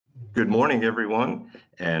Good morning, everyone,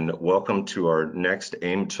 and welcome to our next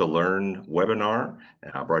AIM2Learn webinar,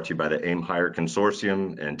 brought to you by the AIM Hire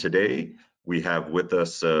Consortium. And today we have with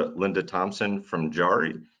us Linda Thompson from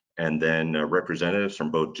JARI, and then representatives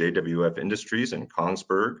from both JWF Industries and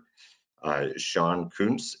Kongsberg, Shawn,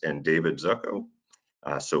 Koontz, and David Zucco.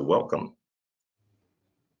 So welcome.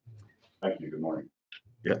 Thank you. Good morning.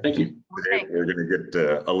 Yeah, thank you. Today we're going to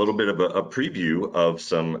get a little bit of a preview of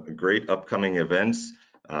some great upcoming events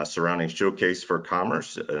surrounding Showcase for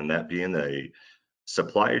Commerce, and that being a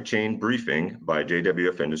supply chain briefing by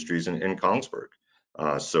JWF Industries in Kongsberg.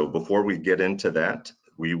 So before we get into that,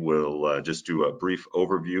 we will just do a brief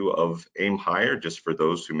overview of AIM Hire, just for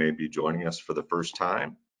those who may be joining us for the first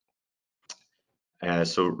time.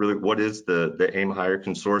 So really, what is the AIM Hire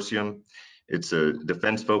Consortium? It's a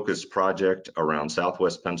defense-focused project around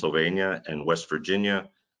Southwest Pennsylvania and West Virginia,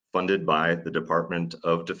 funded by the Department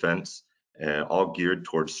of Defense, all geared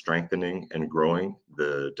towards strengthening and growing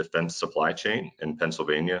the defense supply chain in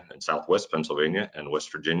Pennsylvania and Southwest Pennsylvania and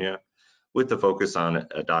West Virginia, with the focus on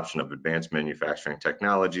adoption of advanced manufacturing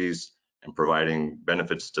technologies and providing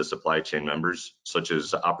benefits to supply chain members, such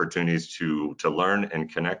as opportunities to learn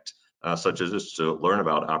and connect, such as just to learn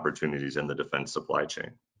about opportunities in the defense supply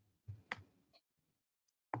chain.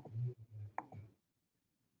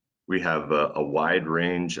 We have a wide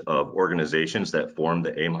range of organizations that form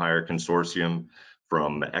the AIM Hire Consortium,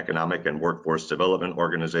 from economic and workforce development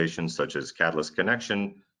organizations such as Catalyst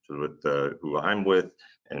Connection, with who I'm with,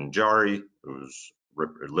 and JARI, who's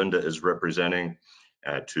Linda is representing,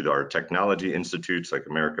 to our technology institutes like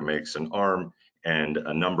America Makes and ARM, and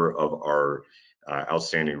a number of our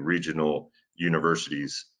outstanding regional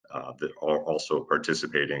universities that are also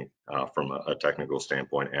participating from a technical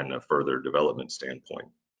standpoint and a further development standpoint.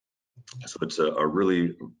 So it's a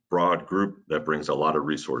really broad group that brings a lot of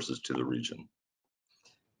resources to the region.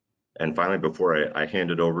 And finally, before I hand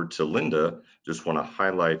it over to Linda, just want to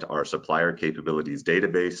highlight our supplier capabilities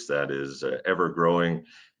database that is ever growing.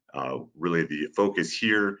 Really, the focus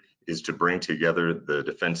here is to bring together the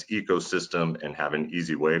defense ecosystem and have an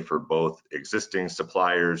easy way for both existing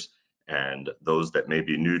suppliers and those that may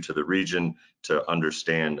be new to the region to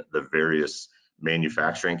understand the various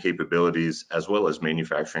manufacturing capabilities as well as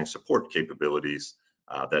manufacturing support capabilities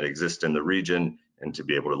that exist in the region, and to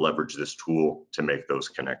be able to leverage this tool to make those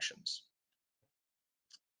connections.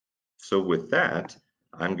 So with that,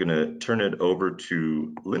 I'm going to turn it over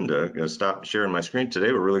to Linda. I'm going to stop sharing my screen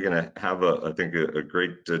today. We're really going to have, I think, a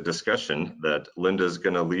great discussion that Linda's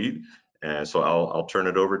going to lead. And so I'll turn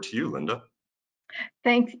it over to you, Linda.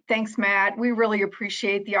 Thanks, Matt. We really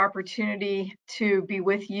appreciate the opportunity to be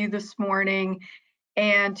with you this morning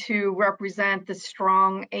and to represent the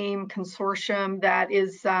strong AIM consortium that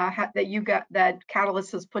is that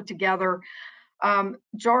Catalyst has put together.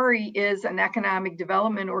 JARI is an economic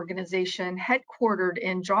development organization headquartered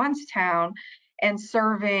in Johnstown and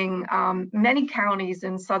serving many counties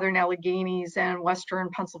in southern Alleghenies and western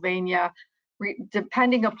Pennsylvania,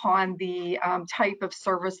 depending upon the type of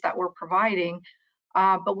service that we're providing.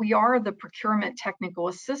 But we are the Procurement Technical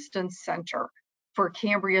Assistance Center for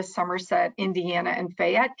Cambria, Somerset, Indiana, and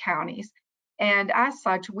Fayette counties. And as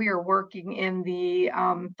such, we are working in the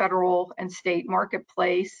federal and state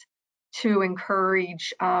marketplace to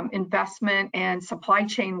encourage investment and supply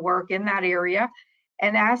chain work in that area.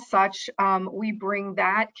 And as such, we bring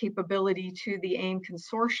that capability to the AIM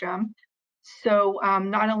consortium. So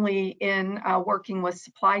not only in working with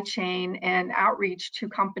supply chain and outreach to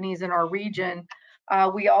companies in our region,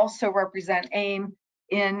 we also represent AIM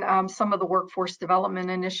in some of the workforce development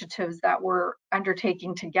initiatives that we're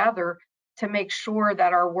undertaking together to make sure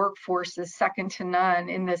that our workforce is second to none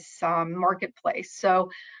in this marketplace. So,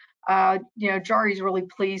 JARI is really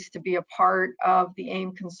pleased to be a part of the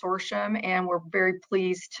AIM consortium, and we're very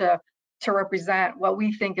pleased to represent what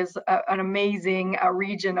we think is an amazing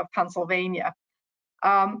region of Pennsylvania.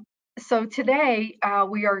 So today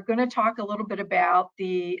we are going to talk a little bit about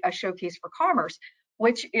the Showcase for Commerce,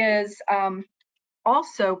 which is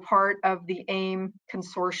also part of the AIM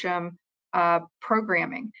consortium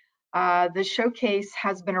programming. The Showcase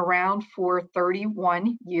has been around for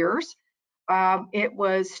 31 years. It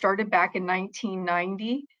was started back in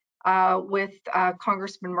 1990 with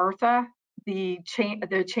Congressman Murtha, the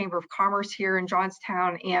Chamber of Commerce here in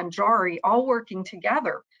Johnstown, and JARI all working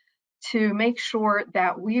together to make sure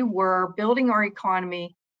that we were building our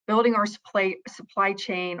economy, building our supply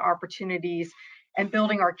chain opportunities, and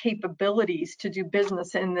building our capabilities to do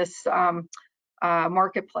business in this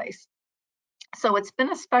marketplace. So it's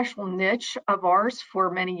been a special niche of ours for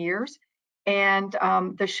many years, and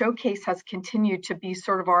the Showcase has continued to be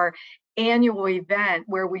sort of our annual event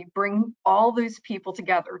where we bring all those people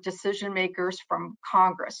together, decision makers from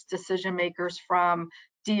Congress, decision makers from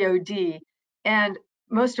DOD, and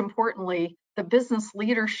most importantly, the business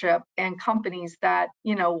leadership and companies that,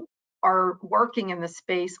 you know, are working in the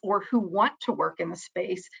space or who want to work in the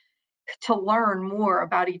space, to learn more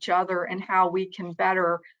about each other and how we can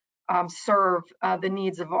better serve the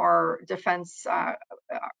needs of our defense,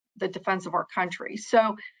 the defense of our country.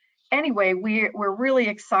 So anyway, we're really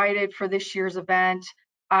excited for this year's event.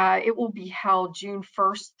 It will be held June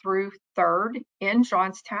 1st through 3rd in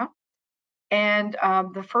Johnstown. And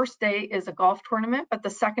the first day is a golf tournament, but the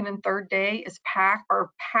second and third day is packed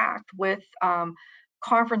with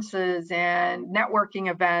conferences and networking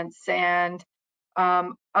events and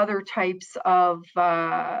other types of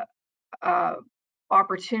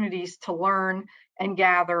opportunities to learn and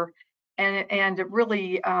gather. And it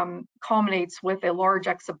really culminates with a large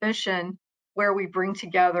exhibition where we bring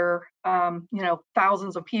together, you know,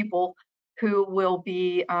 thousands of people who will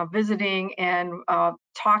be visiting and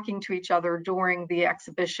talking to each other during the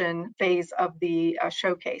exhibition phase of the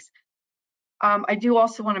showcase. I do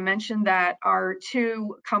also want to mention that our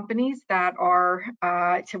two companies that are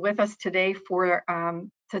with us today for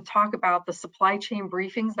to talk about the supply chain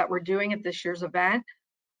briefings that we're doing at this year's event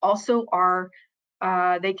also are,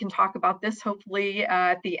 they can talk about this hopefully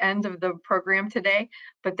at the end of the program today,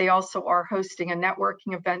 but they also are hosting a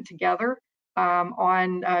networking event together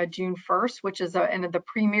on June 1st, which is and the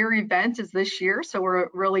premier event is this year, so we're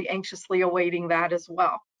really anxiously awaiting that as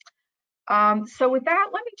well. So with that,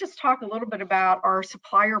 let me just talk a little bit about our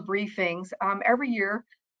supplier briefings. Every year,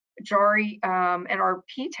 JARI and our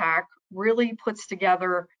PTAC really puts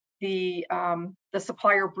together the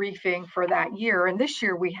supplier briefing for that year. And this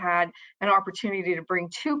year we had an opportunity to bring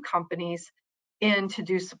two companies in to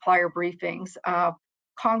do supplier briefings,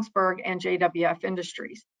 Kongsberg and JWF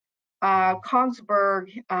Industries.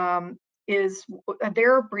 Kongsberg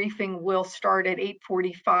their briefing will start at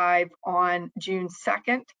 8:45 on June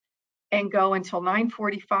 2nd. And go until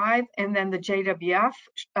 9:45, and then the JWF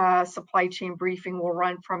supply chain briefing will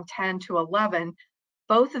run from 10 to 11.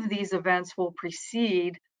 Both of these events will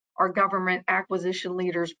precede our government acquisition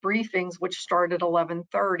leaders briefings, which start at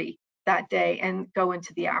 11:30 that day and go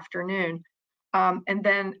into the afternoon. And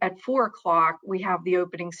then at 4 o'clock, we have the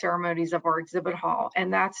opening ceremonies of our exhibit hall,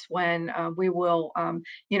 and that's when we will,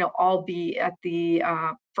 you know, all be at the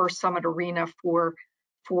First Summit Arena for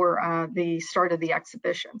the start of the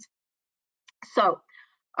exhibitions. So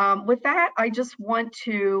with that, I just want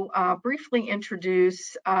to briefly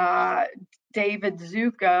introduce David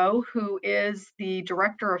Zucco, who is the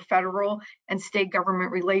Director of Federal and State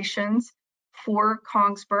Government Relations for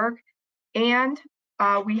Kongsberg. And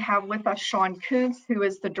we have with us Shawn Koontz, who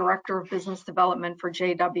is the Director of Business Development for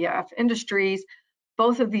JWF Industries.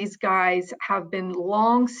 Both of these guys have been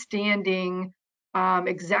long-standing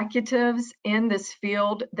executives in this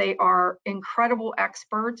field. They are incredible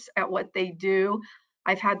experts at what they do.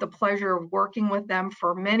 I've had the pleasure of working with them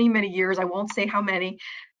for many, many years. I won't say how many,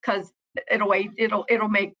 because it'll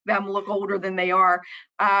make them look older than they are.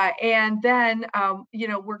 And then, you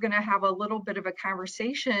know, we're going to have a little bit of a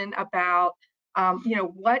conversation about, you know,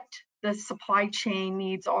 what the supply chain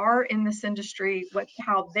needs are in this industry,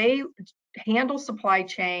 how they handle supply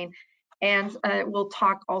chain. And we'll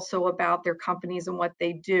talk also about their companies and what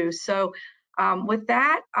they do. So with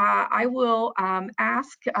that, I will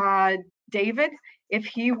ask David if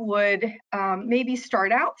he would maybe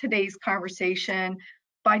start out today's conversation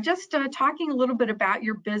by just talking a little bit about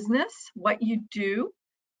your business, what you do,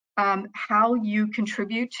 how you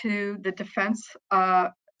contribute to the defense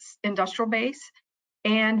industrial base,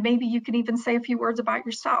 and maybe you can even say a few words about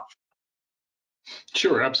yourself.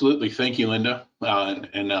 Sure, absolutely. Thank you, Linda.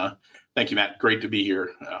 Thank you, Matt. Great to be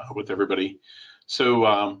here with everybody.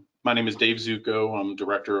 So my name is Dave Zucco. I'm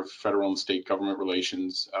Director of Federal and State Government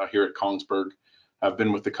Relations here at Kongsberg. I've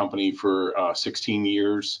been with the company for 16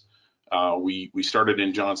 years. We started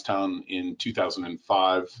in Johnstown in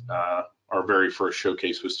 2005. Our very first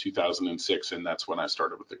showcase was 2006, and that's when I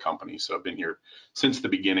started with the company. So I've been here since the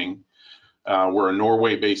beginning. We're a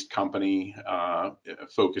Norway-based company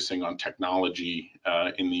focusing on technology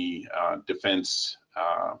in the defense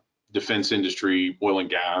industry, oil and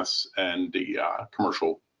gas, and the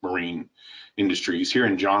commercial marine industries. Here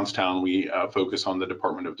in Johnstown, we focus on the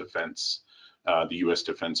Department of Defense, the U.S.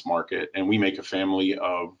 defense market, and we make a family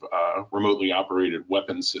of remotely operated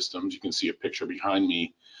weapon systems. You can see a picture behind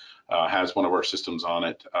me. Has one of our systems on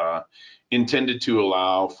it, intended to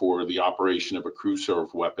allow for the operation of a crew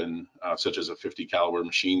serve weapon, such as a 50 caliber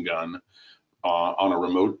machine gun, on a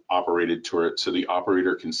remote operated turret, so the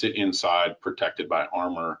operator can sit inside protected by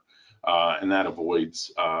armor and that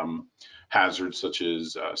avoids hazards such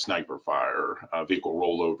as sniper fire, vehicle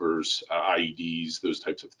rollovers, IEDs, those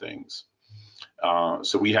types of things.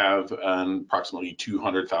 So we have an approximately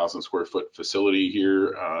 200,000 square foot facility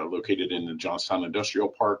here located in the Johnstown Industrial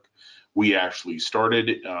Park. We actually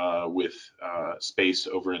started with space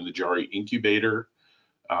over in the JARI incubator,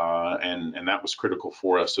 and that was critical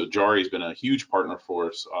for us. So JARI has been a huge partner for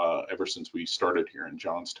us ever since we started here in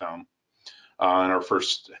Johnstown. And our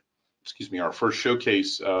first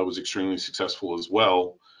showcase was extremely successful as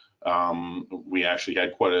well. We actually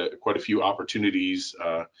had quite a few opportunities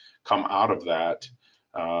come out of that,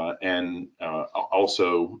 and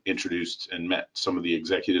also introduced and met some of the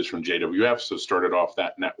executives from JWF. So started off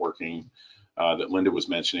that networking that Linda was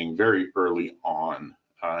mentioning very early on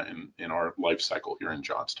in our life cycle here in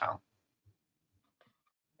Johnstown.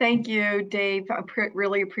 Thank you, Dave. I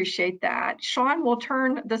really appreciate that. Shawn, we'll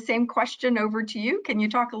turn the same question over to you. Can you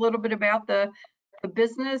talk a little bit about the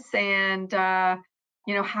business and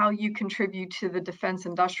how you contribute to the defense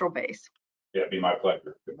industrial base? Yeah, it'd be my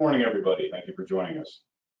pleasure. Good morning, everybody. Thank you for joining us.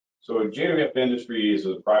 So JWF Industries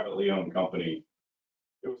is a privately owned company.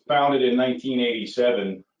 It was founded in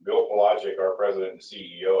 1987. Bill Pelagic, our president and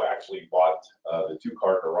CEO, actually bought the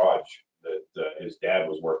two-car garage that his dad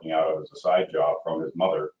was working out of as a side job from his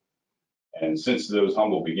mother. And since those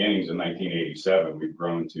humble beginnings in 1987, we've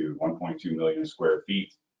grown to 1.2 million square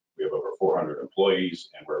feet. We have over 400 employees,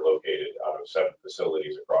 and we're located out of 7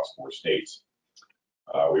 facilities across 4 states.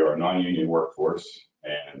 We are a non-union workforce,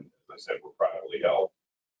 and as I said, we're privately held.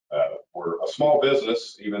 We're a small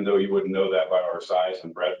business, even though you wouldn't know that by our size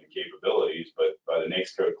and breadth and capabilities, but by the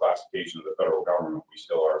NAICS code classification of the federal government, we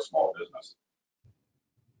still are a small business.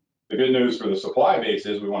 The good news for the supply base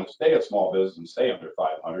is we want to stay a small business and stay under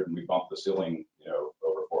 500, and we bumped the ceiling,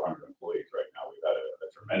 over 400 employees right now. We've had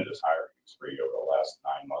a tremendous hiring spree over the last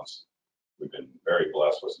 9 months. We've been very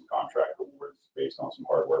blessed with some contract awards based on some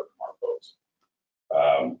hard work from our folks.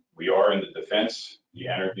 We are in the defense, the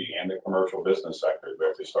energy, and the commercial business sector. We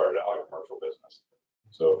actually started out in commercial business.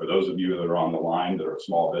 So for those of you that are on the line that are a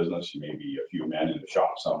small business, you may be a few men in a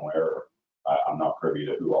shop somewhere. I'm not privy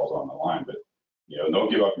to who all's on the line, but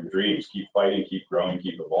don't give up your dreams. Keep fighting, keep growing,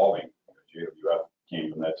 keep evolving. JWF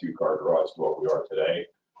came from that two-car garage to what we are today.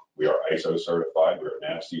 We are ISO certified, we're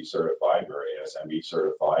NASD certified, we're ASME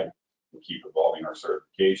certified. We keep evolving our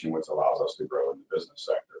certification, which allows us to grow in the business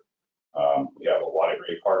sector. We have a lot of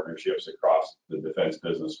great partnerships across the defense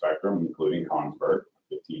business spectrum, including Kongsberg,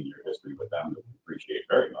 15-year history with them that we appreciate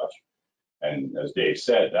very much. And as Dave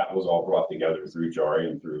said, that was all brought together through JARI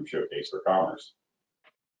and through Showcase for Commerce.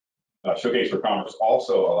 Showcase for Commerce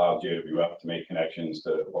also allowed JWF to make connections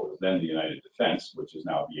to what was then the United Defense, which is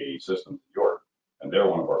now BAE Systems New York, and they're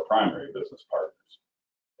one of our primary business partners.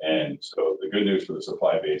 And so the good news for the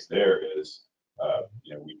supply base there is,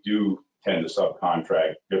 we do tend to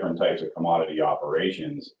subcontract different types of commodity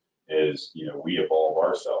operations as, we evolve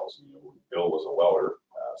ourselves. Bill was a welder,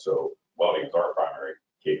 so welding is our primary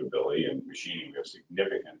capability, and machining, we have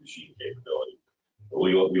significant machine capability. But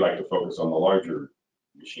we like to focus on the larger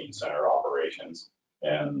machine center operations,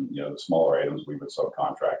 and the smaller items, we would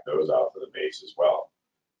subcontract those out to the base as well.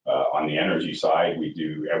 On the energy side, we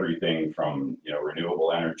do everything from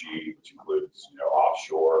renewable energy, which includes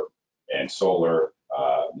offshore and solar.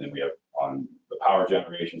 Then we have on the power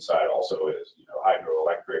generation side also is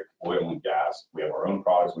hydroelectric, oil and gas. We have our own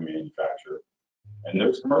products we manufacture, and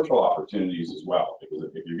there's commercial opportunities as well, because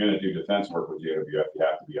if you're going to do defense work with JWF, you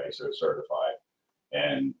have to be ISO certified.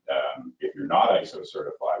 And if you're not ISO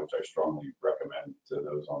certified, which I strongly recommend to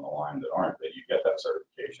those on the line that aren't, that you get that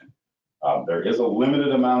certification. There is a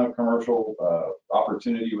limited amount of commercial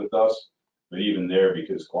opportunity with us, but even there,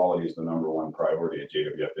 because quality is the #1 priority at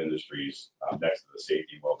JWF Industries, next to the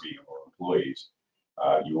safety and well-being of our employees,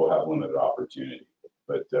 you will have limited opportunity.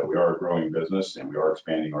 But we are a growing business, and we are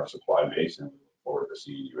expanding our supply base, and we look forward to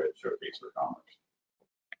seeing you at Showcase for Commerce.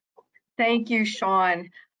 Thank you, Shawn.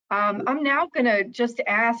 I'm now going to just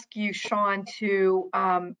ask you, Shawn, to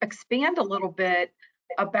expand a little bit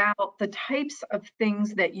about the types of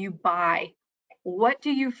things that you buy. What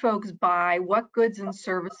do you folks buy? What goods and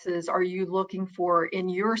services are you looking for in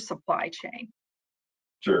your supply chain?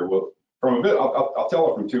 Sure. Well, I'll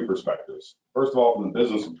tell it from 2 perspectives. First of all, from the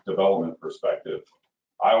business development perspective,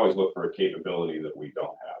 I always look for a capability that we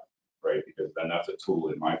don't have, right? Because then that's a tool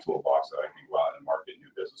in my toolbox that I can go out and market new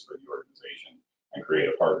business for the organization and create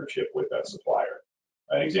a partnership with that supplier.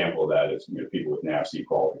 An example of that is people with NAVSEA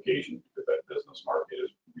qualifications, because that business market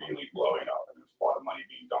is really blowing up, and there's a lot of money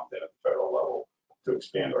being dumped in at the federal level to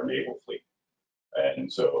expand our naval fleet.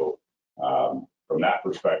 And so from that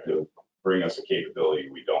perspective, bring us a capability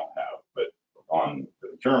we don't have.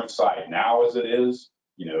 procurement side now as it is,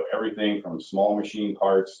 you know, everything from small machine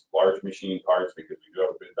parts, large machine parts, because we do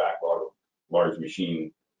have a good backlog of large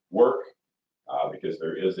machine work, because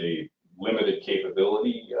there is a limited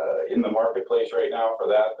capability in the marketplace right now for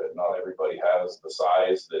that, but not everybody has the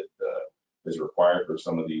size that is required for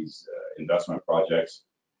some of these investment projects.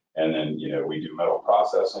 And then, you know, we do metal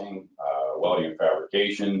processing, welding and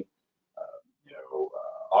fabrication, you know,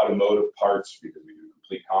 automotive parts, because we do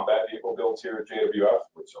complete combat vehicle builds here at JWF,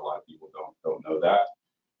 which a lot of people don't know that.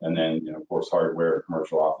 And then, you know, of course, hardware and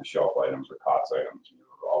commercial off-the-shelf items or COTS items. You know,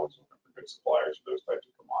 we're always looking for good suppliers for those types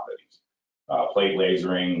of commodities. Plate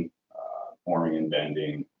lasering, forming and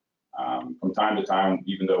bending. From time to time,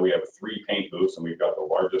 even though we have 3 paint booths and we've got the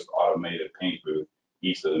largest automated paint booth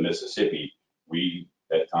east of the Mississippi, we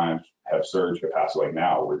at times have surge capacity. Like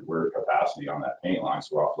now, we're at capacity on that paint line,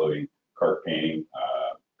 so we're offloading cart painting,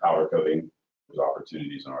 powder coating. There's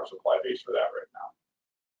opportunities in our supply base for that right now.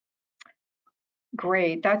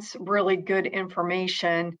 Great, that's really good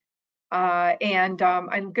information. I'm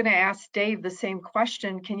going to ask Dave the same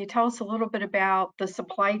question. Can you tell us a little bit about the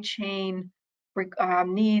supply chain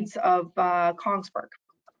needs of Kongsberg?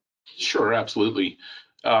 Sure, absolutely.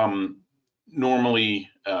 Normally,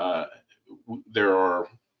 there are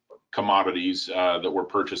commodities that we're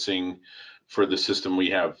purchasing for the system. We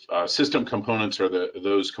have system components are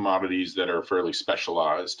those commodities that are fairly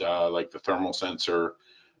specialized, like the thermal sensor,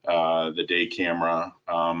 the day camera,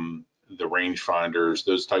 the range finders.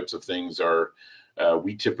 Those types of things are,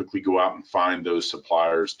 we typically go out and find those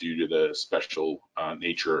suppliers due to the special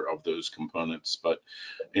nature of those components. But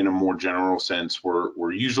in a more general sense,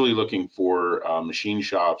 we're usually looking for machine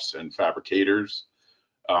shops and fabricators.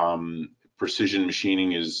 Precision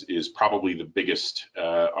machining is probably the biggest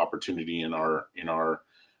opportunity in our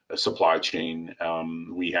supply chain.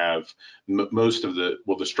 We have most of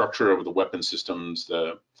the structure of the weapon systems,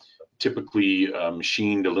 typically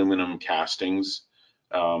machined aluminum castings.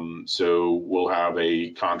 So we'll have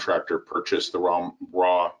a contractor purchase the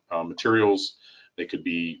raw materials. They could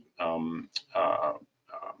be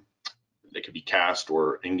cast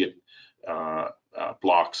or ingot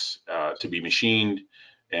blocks to be machined,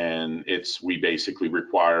 and we basically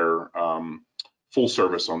require full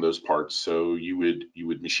service on those parts. So you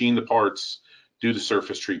would machine the parts, do the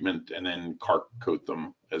surface treatment, and then coat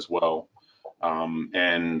them as well.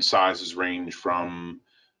 And sizes range from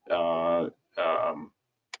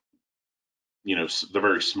you know, the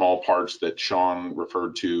very small parts that Shawn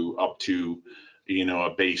referred to up to, you know,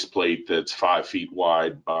 a base plate that's 5 feet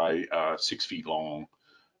wide by 6 feet long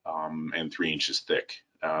and 3 inches thick.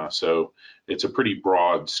 So it's a pretty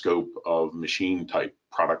broad scope of machine type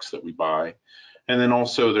products that we buy. And then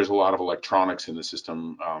also there's a lot of electronics in the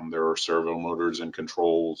system. There are servo motors and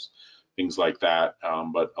controls, things like that.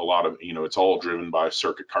 But a lot of, you know, it's all driven by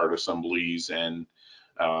circuit card assemblies and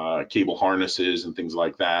cable harnesses and things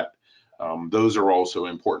like that. Those are also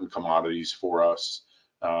important commodities for us.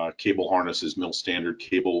 Cable harnesses, mill standard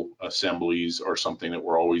cable assemblies are something that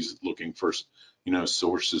we're always looking for, you know,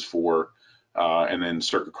 sources for. And then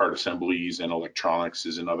circuit card assemblies and electronics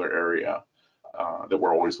is another area that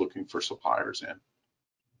we're always looking for suppliers in.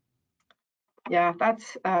 Yeah,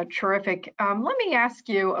 that's terrific. Let me ask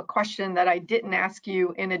you a question that I didn't ask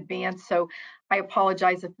you in advance, so I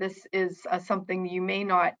apologize if this is something you may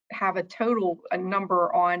not have a total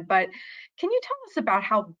number on, but can you tell us about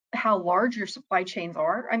how large your supply chains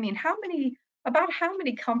are? I mean, about how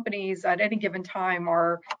many companies at any given time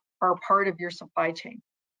are part of your supply chain?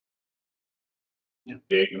 Yeah,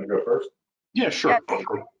 Dave, you want to go first? Yeah, sure.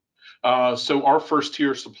 Yeah. So our first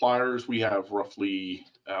tier suppliers, we have roughly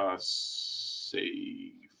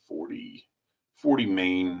say 40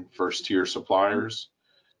 main first tier suppliers,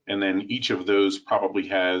 and then each of those probably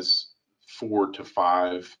has 4 to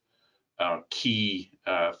 5 key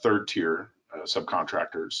third tier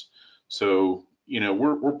subcontractors. So, you know,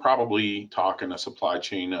 we're probably talking a supply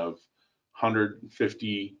chain of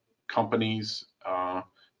 150 companies,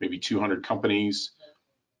 maybe 200 companies,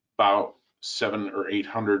 about 700 or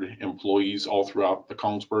 800 employees all throughout the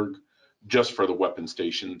Kongsberg, just for the weapon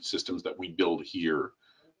station systems that we build here.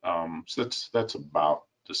 So that's about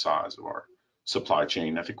the size of our supply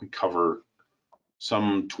chain. I think we cover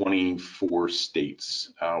some 24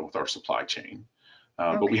 states with our supply chain.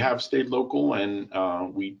 But we have stayed local, and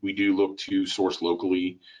we do look to source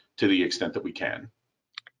locally to the extent that we can.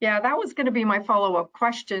 Yeah, that was going to be my follow-up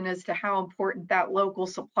question as to how important that local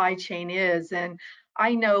supply chain is. And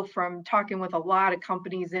I know from talking with a lot of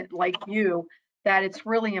companies like you that it's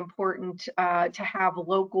really important to have a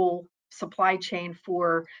local supply chain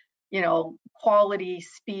for, you know, quality,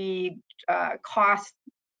 speed, cost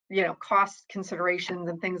cost considerations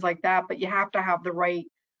and things like that, but you have to have the right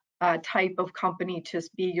type of company to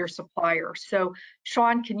be your supplier. So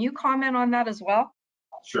Shawn, can you comment on that as well?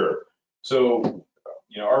 Sure. So,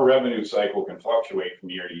 our revenue cycle can fluctuate from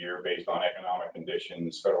year to year based on economic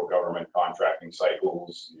conditions, federal government contracting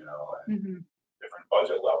cycles, and different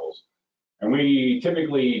budget levels. And we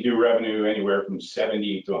typically do revenue anywhere from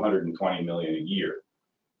 70 to 120 million a year.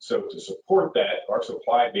 So to support that, our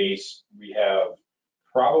supply base, we have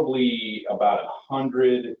probably about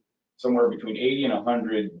 100, somewhere between 80 and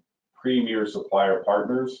 100 premier supplier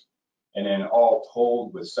partners. And then all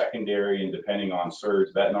told with secondary and depending on surge,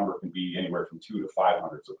 that number can be anywhere from 200 to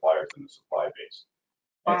 500 suppliers in the supply base.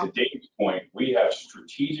 Wow. And to Dave's point, we have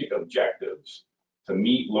strategic objectives to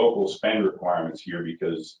meet local spend requirements here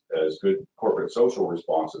because as good corporate social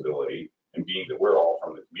responsibility, and being that we're all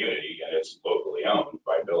from the community and it's locally owned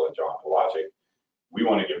by Bill and John Pelagic, we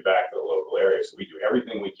want to give back to the local area. So we do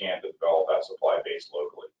everything we can to develop that supply base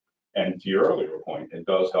locally. And to your earlier point, it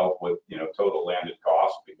does help with, total landed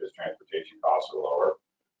costs because transportation costs are lower.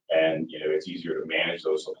 And, it's easier to manage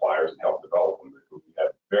those suppliers and help develop them. We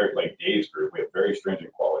have like Dave's group, we have very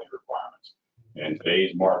stringent quality requirements. And in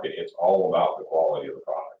today's market, it's all about the quality of the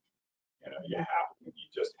product. You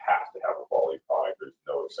just have to have a quality product. There's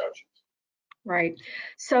no exceptions. Right.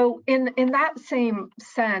 So in that same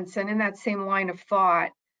sense and in that same line of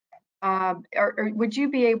thought, would you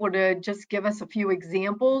be able to just give us a few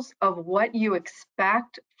examples of what you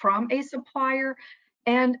expect from a supplier?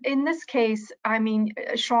 And in this case, I mean,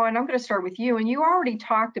 Shawn, I'm going to start with you. And you already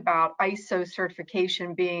talked about ISO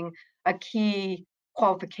certification being a key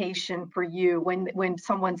qualification for you when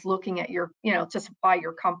someone's looking at your, to supply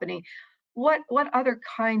your company. What other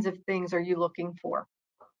kinds of things are you looking for?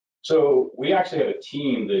 So we actually have a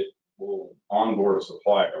team that will onboard a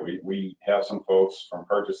supplier. We have some folks from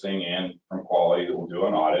purchasing and from quality that will do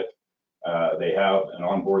an audit. They have an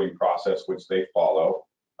onboarding process which they follow.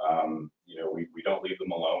 We don't leave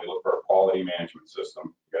them alone. We look for a quality management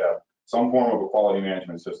system. We have some form of a quality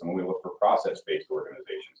management system, and we look for process-based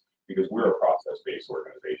organizations because we're a process-based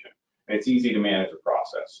organization. And it's easy to manage the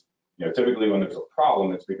process. Typically when there's a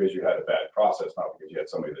problem, it's because you had a bad process, not because you had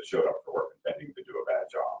somebody that showed up for work intending to do a bad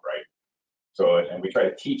job, right? So, and we try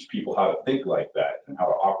to teach people how to think like that and how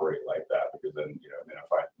to operate like that, because then,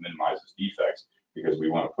 minimizes defects, because we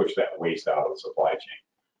want to push that waste out of the supply chain.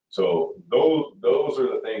 So those are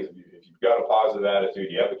the things. If you've got a positive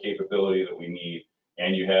attitude, you have the capability that we need,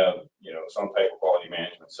 and you have, some type of quality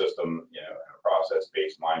management system, and a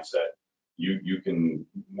process-based mindset, you can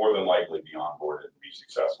more than likely be onboarded and be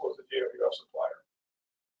successful as a JWF supplier.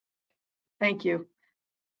 Thank you.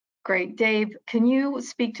 Great. Dave, can you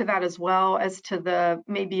speak to that as well, as to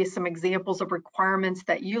maybe some examples of requirements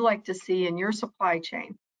that you like to see in your supply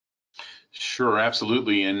chain? Sure,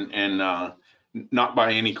 absolutely. And not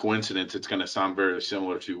by any coincidence, it's going to sound very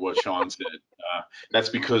similar to what Shawn said. That's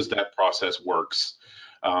because that process works.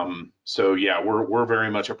 So yeah, we're very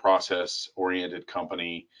much a process-oriented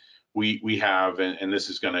company. We have, and this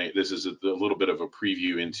is a little bit of a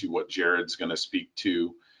preview into what Jared's going to speak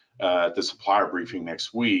to at the supplier briefing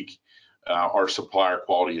next week. Our supplier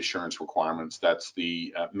quality assurance requirements. That's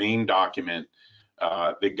the main document,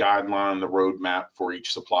 the guideline, the roadmap for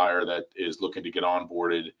each supplier that is looking to get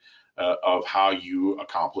onboarded, of how you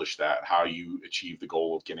accomplish that, how you achieve the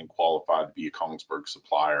goal of getting qualified to be a Kongsberg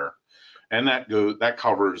supplier. And that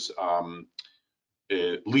covers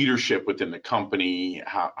leadership within the company,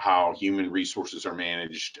 how human resources are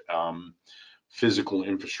managed, physical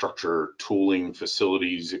infrastructure, tooling,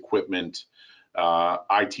 facilities, equipment,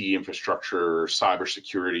 IT infrastructure,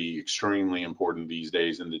 cybersecurity, extremely important these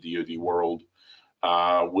days in the DoD world.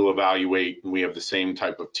 We'll evaluate, and we have the same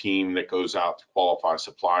type of team that goes out to qualify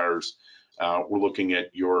suppliers. We're looking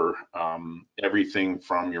at your everything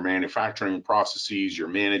from your manufacturing processes, your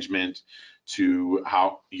management, to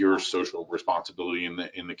how your social responsibility in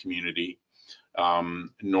the community.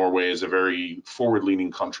 Norway is a very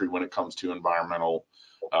forward-leaning country when it comes to environmental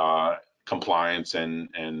compliance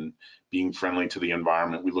and being friendly to the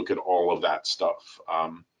environment. We look at all of that stuff.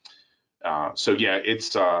 So yeah,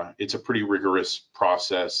 it's a pretty rigorous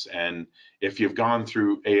process, and if you've gone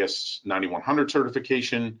through AS 9100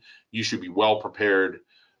 certification, you should be well prepared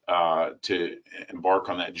to embark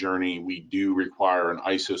on that journey. We do require an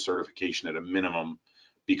ISO certification at a minimum,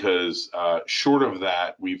 because short of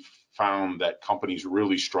that, we've found that companies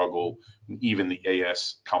really struggle, even the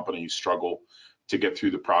AS companies struggle to get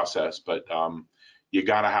through the process. But you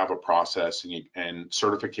got to have a process, and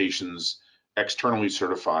certifications, externally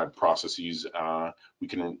certified processes, we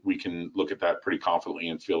can look at that pretty confidently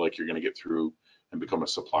and feel like you're going to get through and become a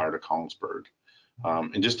supplier to Kongsberg.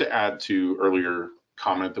 And just to add to earlier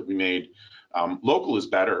comment that we made, local is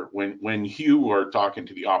better. When you are talking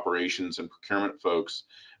to the operations and procurement folks,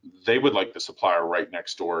 they would like the supplier right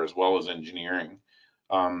next door as well as engineering.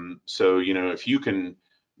 So, you know, if you can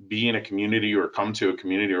be in a community or come to a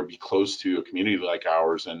community or be close to a community like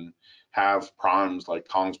ours and have primes like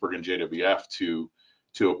Kongsberg and JWF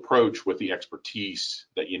to approach with the expertise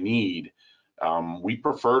that you need, we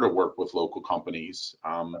prefer to work with local companies.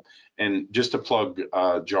 And just to plug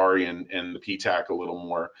JARI and the PTAC a little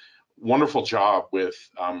more, wonderful job with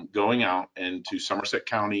going out into Somerset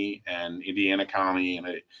County and Indiana County, and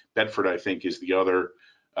Bedford, I think, is the other,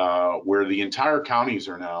 where the entire counties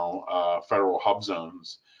are now federal hub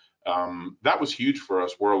zones. That was huge for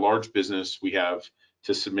us. We're a large business. We have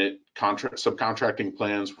to submit subcontracting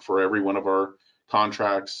plans for every one of our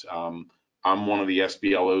contracts. I'm one of the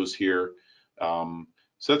SBLOs here. So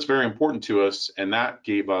that's very important to us, and that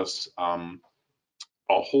gave us a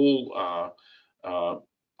whole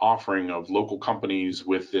offering of local companies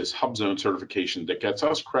with this hub zone certification that gets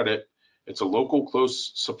us credit. It's a local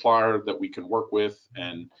close supplier that we can work with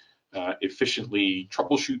and efficiently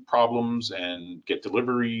troubleshoot problems and get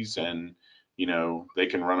deliveries, and you know, they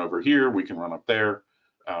can run over here, we can run up there.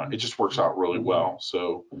 It just works out really well.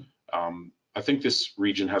 So I think this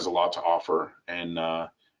region has a lot to offer, and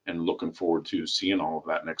looking forward to seeing all of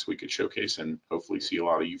that next week at Showcase, and hopefully see a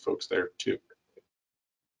lot of you folks there too.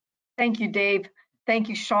 Thank you, Dave. Thank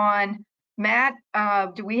you, Shawn. Matt,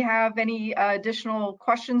 do we have any additional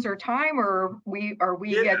questions or time, or are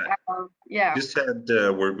we Yeah. at our, yeah. Just had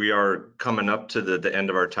we are coming up to the end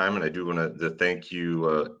of our time, and I do want to thank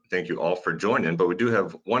you all for joining. But we do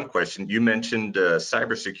have one question. You mentioned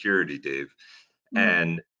cybersecurity, Dave,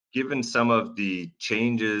 and given some of the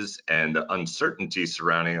changes and the uncertainty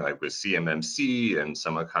surrounding, like with CMMC and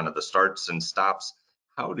some of kind of the starts and stops,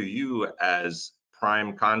 how do you as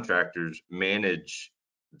prime contractors manage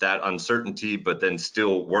that uncertainty, but then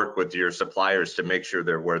still work with your suppliers to make sure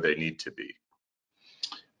they're where they need to be?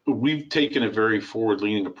 We've taken a very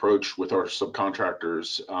forward-leaning approach with our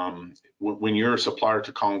subcontractors. When you're a supplier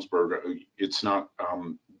to Kongsberg, it's not,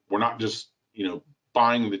 we're not just, you know,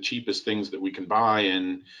 buying the cheapest things that we can buy,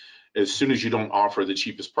 and as soon as you don't offer the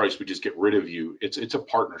cheapest price, we just get rid of you. It's a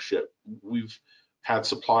partnership. We've had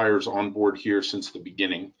suppliers on board here since the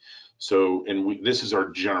beginning. So, and this is our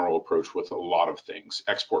general approach with a lot of things.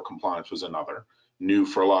 Export compliance was another, new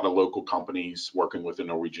for a lot of local companies working with a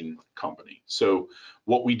Norwegian company. So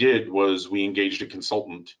what we did was we engaged a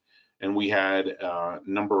consultant, and we had a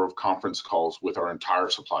number of conference calls with our entire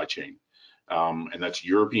supply chain. And that's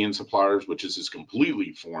European suppliers, which is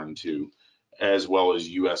completely foreign to, as well as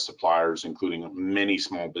US suppliers, including many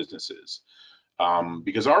small businesses.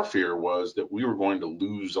 Because our fear was that we were going to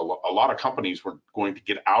lose a lot of companies were going to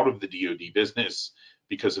get out of the DoD business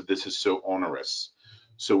because of this is so onerous.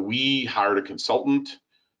 So we hired a consultant,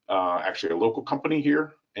 actually a local company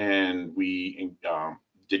here, and we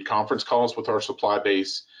did conference calls with our supply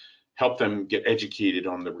base, helped them get educated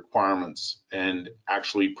on the requirements, and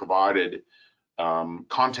actually provided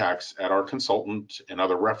contacts at our consultant and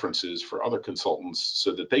other references for other consultants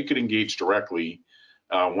so that they could engage directly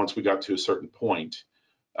once we got to a certain point,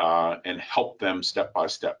 and help them step by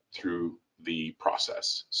step through the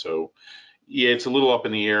process. So yeah, it's a little up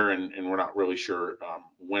in the air, and we're not really sure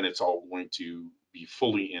when it's all going to be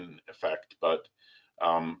fully in effect, but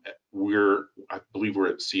I believe we're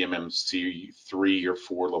at CMMC 3 or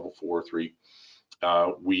 4, level 4 or 3.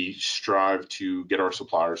 We strive to get our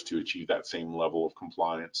suppliers to achieve that same level of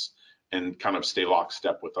compliance and kind of stay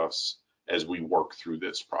lockstep with us as we work through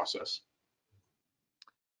this process.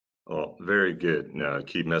 Well, very good.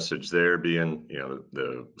 Key message there being, you know,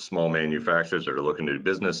 the small manufacturers that are looking to do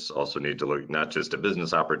business also need to look not just a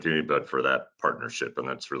business opportunity, but for that partnership. And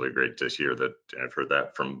that's really great to hear that. I've heard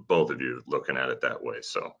that from both of you looking at it that way.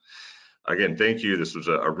 So again, thank you. This was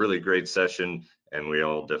a really great session, and we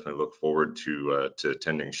all definitely look forward to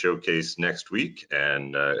attending Showcase next week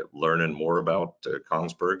and learning more about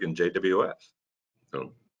Kongsberg and JWF.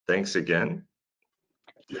 So thanks again.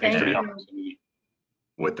 Thank you.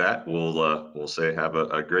 With that, we'll say have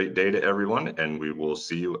a great day to everyone, and we will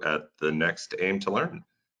see you at the next AIM2Learn.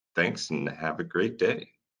 Thanks, and have a great day.